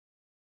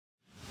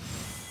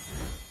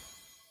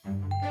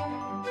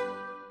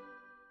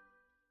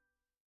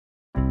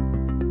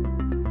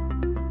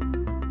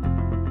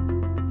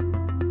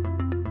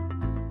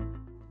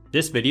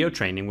This video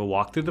training will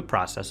walk through the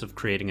process of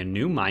creating a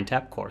new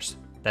MindTap course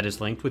that is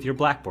linked with your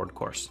Blackboard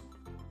course.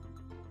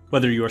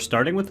 Whether you are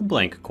starting with a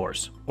blank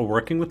course or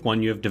working with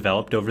one you have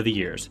developed over the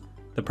years,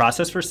 the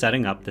process for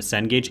setting up the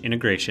Cengage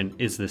integration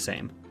is the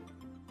same.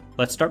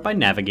 Let's start by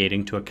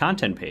navigating to a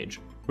content page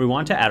where we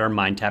want to add our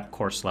MindTap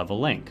course level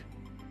link.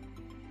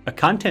 A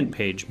content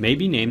page may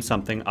be named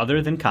something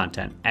other than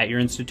content at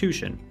your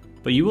institution,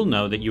 but you will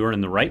know that you are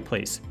in the right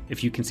place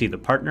if you can see the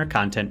Partner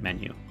Content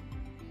menu.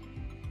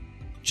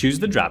 Choose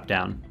the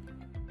drop-down,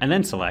 and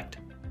then select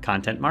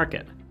Content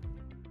Market.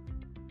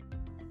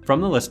 From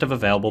the list of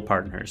available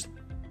partners,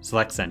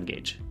 select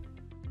Cengage.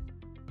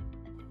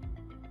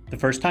 The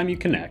first time you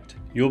connect,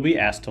 you will be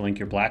asked to link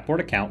your Blackboard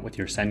account with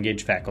your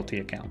Cengage faculty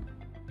account.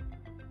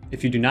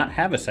 If you do not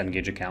have a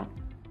Cengage account,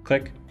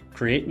 click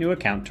Create New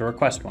Account to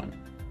request one.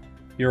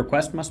 Your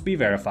request must be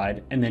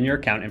verified, and then your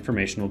account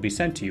information will be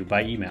sent to you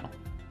by email.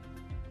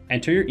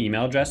 Enter your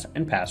email address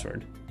and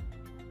password,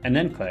 and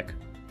then click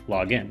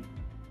Log In.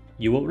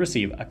 You will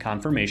receive a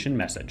confirmation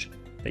message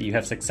that you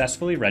have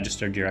successfully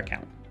registered your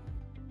account.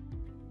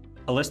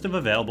 A list of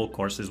available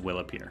courses will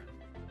appear.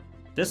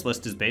 This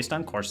list is based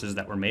on courses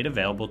that were made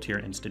available to your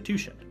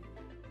institution.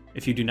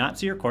 If you do not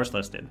see your course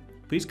listed,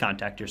 please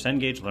contact your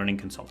Cengage Learning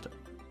Consultant.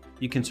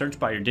 You can search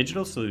by your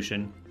digital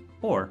solution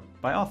or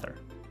by author.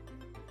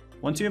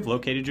 Once you have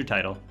located your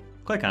title,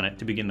 click on it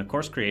to begin the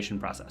course creation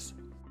process.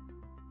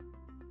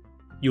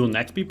 You will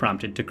next be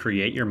prompted to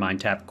create your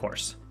MindTap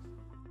course.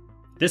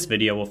 This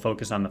video will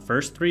focus on the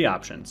first three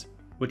options,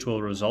 which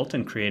will result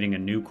in creating a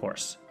new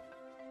course.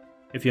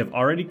 If you have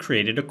already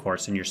created a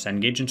course in your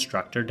Cengage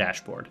instructor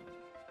dashboard,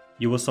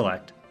 you will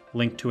select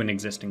Link to an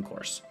existing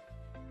course.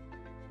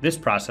 This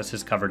process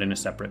is covered in a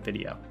separate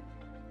video.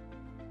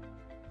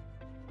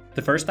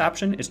 The first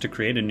option is to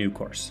create a new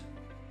course.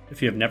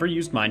 If you have never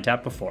used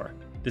MindTap before,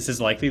 this is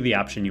likely the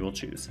option you will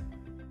choose.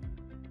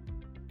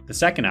 The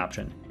second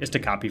option is to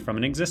copy from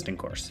an existing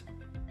course.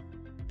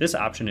 This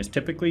option is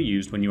typically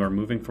used when you are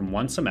moving from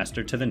one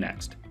semester to the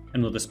next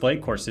and will display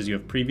courses you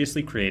have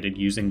previously created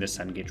using this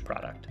Cengage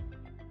product.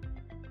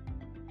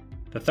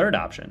 The third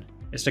option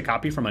is to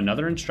copy from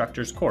another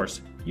instructor's course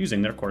using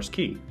their course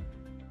key.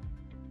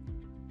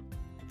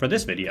 For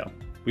this video,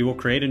 we will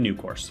create a new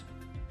course.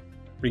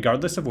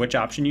 Regardless of which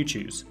option you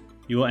choose,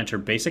 you will enter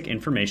basic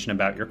information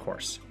about your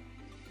course.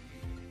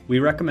 We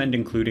recommend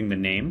including the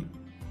name,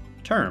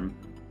 term,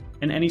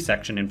 and any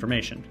section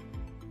information.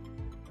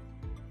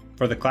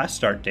 For the class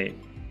start date,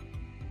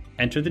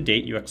 enter the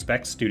date you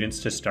expect students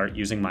to start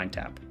using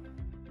MindTap.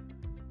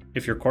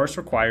 If your course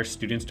requires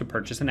students to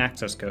purchase an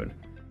access code,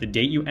 the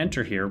date you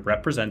enter here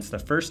represents the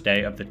first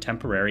day of the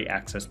temporary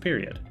access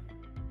period.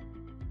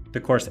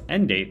 The course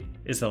end date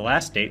is the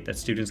last date that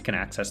students can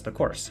access the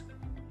course.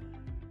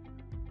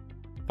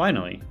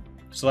 Finally,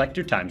 select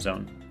your time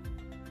zone,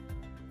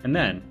 and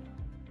then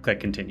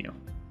click Continue.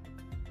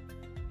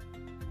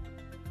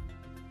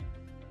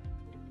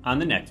 On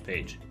the next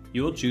page,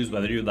 you will choose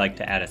whether you'd like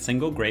to add a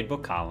single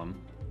gradebook column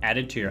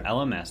added to your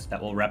LMS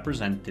that will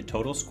represent the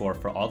total score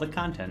for all the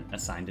content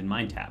assigned in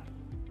MindTap.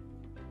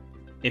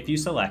 If you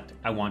select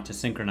I want to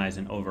synchronize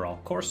an overall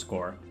course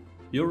score,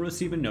 you'll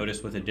receive a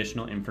notice with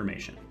additional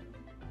information.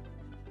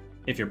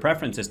 If your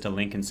preference is to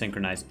link and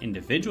synchronize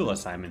individual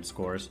assignment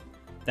scores,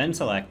 then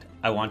select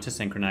I want to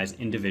synchronize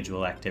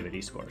individual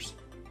activity scores.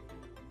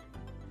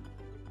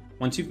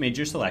 Once you've made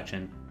your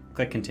selection,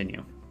 click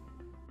Continue.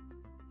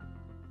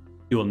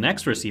 You will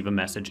next receive a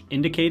message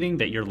indicating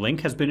that your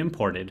link has been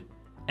imported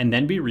and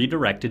then be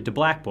redirected to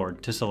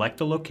Blackboard to select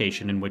the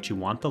location in which you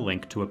want the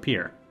link to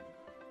appear.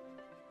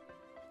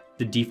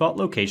 The default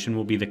location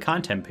will be the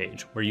content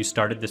page where you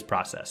started this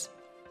process,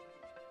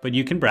 but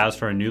you can browse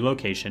for a new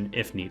location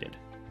if needed.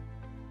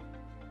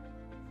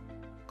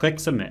 Click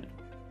Submit.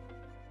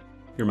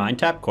 Your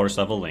MindTap course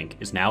level link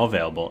is now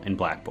available in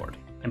Blackboard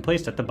and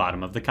placed at the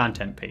bottom of the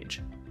content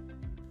page.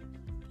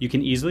 You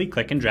can easily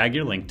click and drag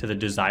your link to the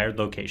desired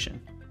location.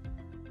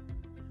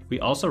 We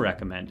also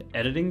recommend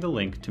editing the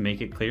link to make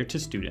it clear to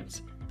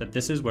students that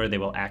this is where they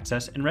will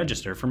access and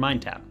register for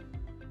MindTap.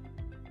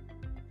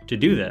 To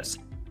do this,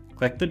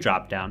 click the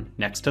drop-down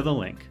next to the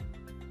link,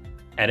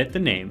 edit the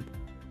name,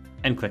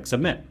 and click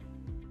Submit.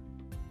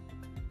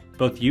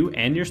 Both you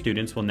and your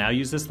students will now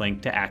use this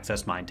link to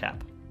access MindTap.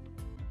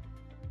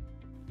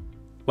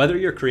 Whether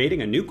you're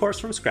creating a new course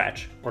from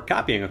scratch or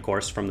copying a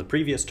course from the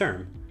previous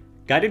term,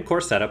 guided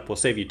course setup will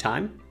save you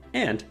time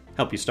and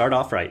help you start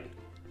off right.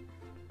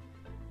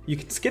 You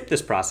can skip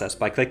this process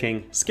by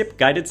clicking Skip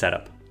Guided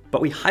Setup,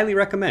 but we highly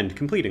recommend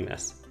completing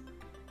this.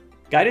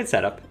 Guided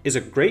Setup is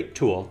a great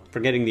tool for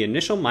getting the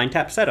initial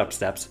MindTap setup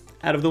steps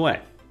out of the way.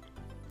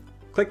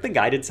 Click the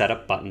Guided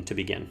Setup button to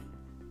begin.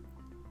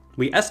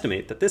 We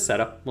estimate that this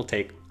setup will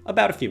take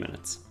about a few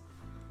minutes.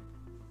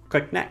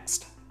 Click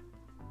Next.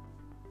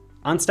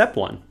 On step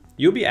 1,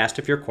 you'll be asked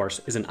if your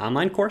course is an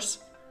online course,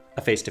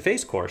 a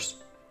face-to-face course,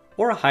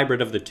 or a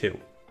hybrid of the two.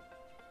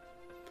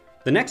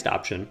 The next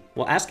option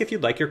will ask if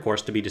you'd like your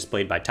course to be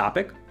displayed by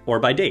topic or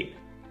by date.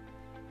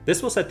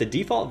 This will set the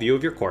default view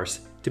of your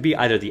course to be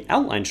either the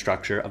outline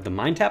structure of the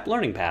MindTap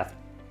learning path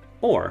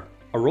or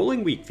a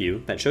rolling week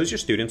view that shows your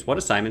students what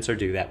assignments are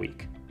due that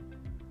week.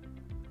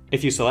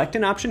 If you select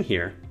an option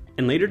here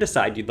and later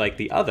decide you'd like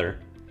the other,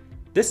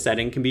 this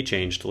setting can be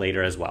changed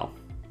later as well.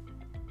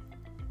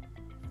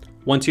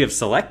 Once you have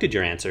selected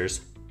your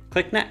answers,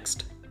 click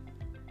Next.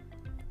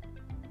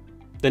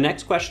 The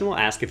next question will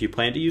ask if you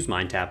plan to use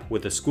MindTap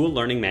with a school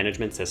learning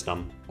management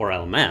system, or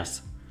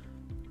LMS,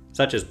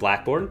 such as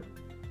Blackboard,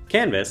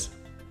 Canvas,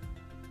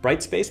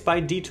 Brightspace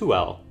by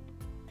D2L,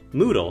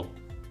 Moodle,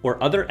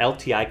 or other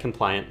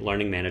LTI-compliant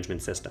learning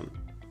management system.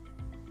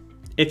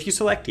 If you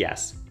select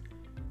Yes,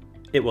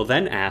 it will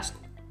then ask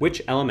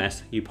which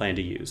LMS you plan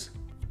to use.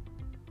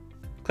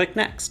 Click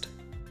Next.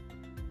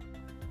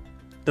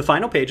 The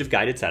final page of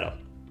Guided Setup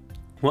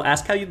will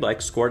ask how you'd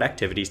like scored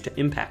activities to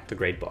impact the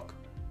gradebook.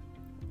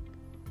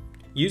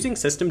 Using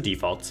system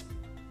defaults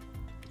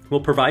will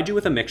provide you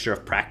with a mixture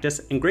of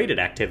practice and graded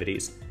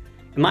activities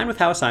in line with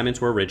how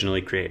assignments were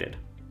originally created.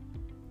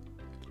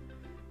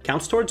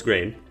 Counts Towards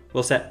Grade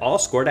will set all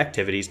scored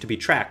activities to be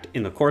tracked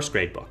in the course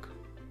gradebook.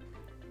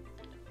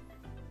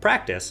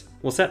 Practice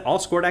will set all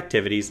scored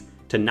activities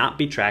to not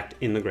be tracked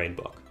in the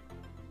gradebook.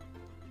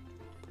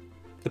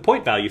 The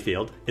point value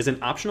field is an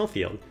optional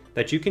field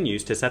that you can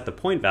use to set the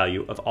point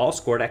value of all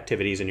scored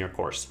activities in your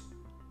course.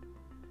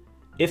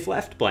 If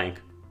left blank,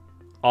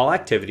 all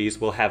activities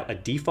will have a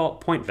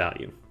default point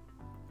value.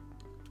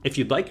 If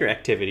you'd like your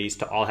activities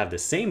to all have the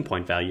same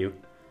point value,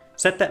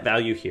 set that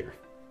value here.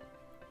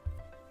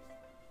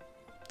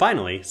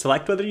 Finally,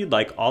 select whether you'd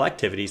like all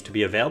activities to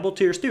be available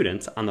to your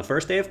students on the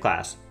first day of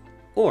class,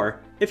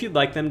 or if you'd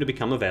like them to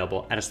become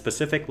available at a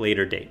specific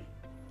later date.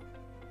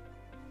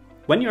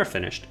 When you are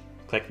finished,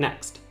 click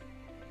Next.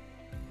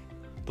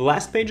 The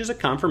last page is a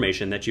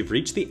confirmation that you've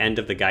reached the end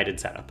of the guided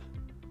setup.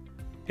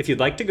 If you'd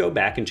like to go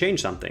back and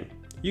change something,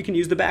 you can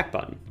use the back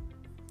button.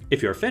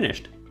 If you're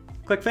finished,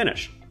 click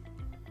Finish.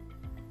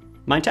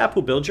 MindTap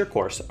will build your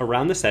course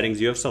around the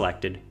settings you have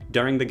selected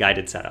during the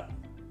guided setup.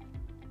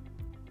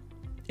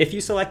 If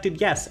you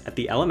selected Yes at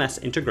the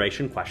LMS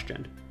integration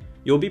question,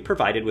 you'll be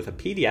provided with a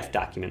PDF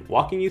document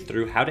walking you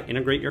through how to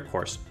integrate your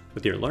course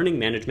with your learning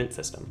management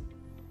system.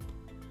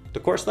 The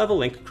course level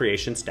link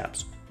creation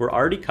steps were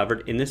already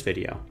covered in this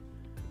video,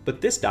 but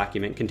this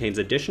document contains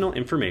additional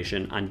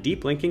information on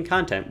deep linking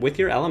content with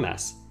your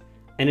LMS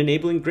and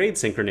enabling grade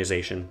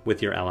synchronization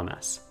with your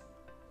LMS.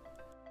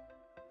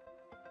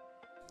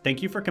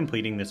 Thank you for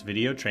completing this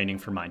video training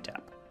for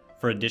MindTap.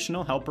 For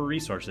additional help or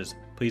resources,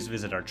 please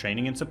visit our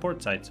training and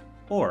support sites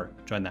or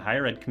join the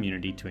higher ed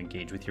community to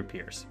engage with your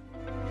peers.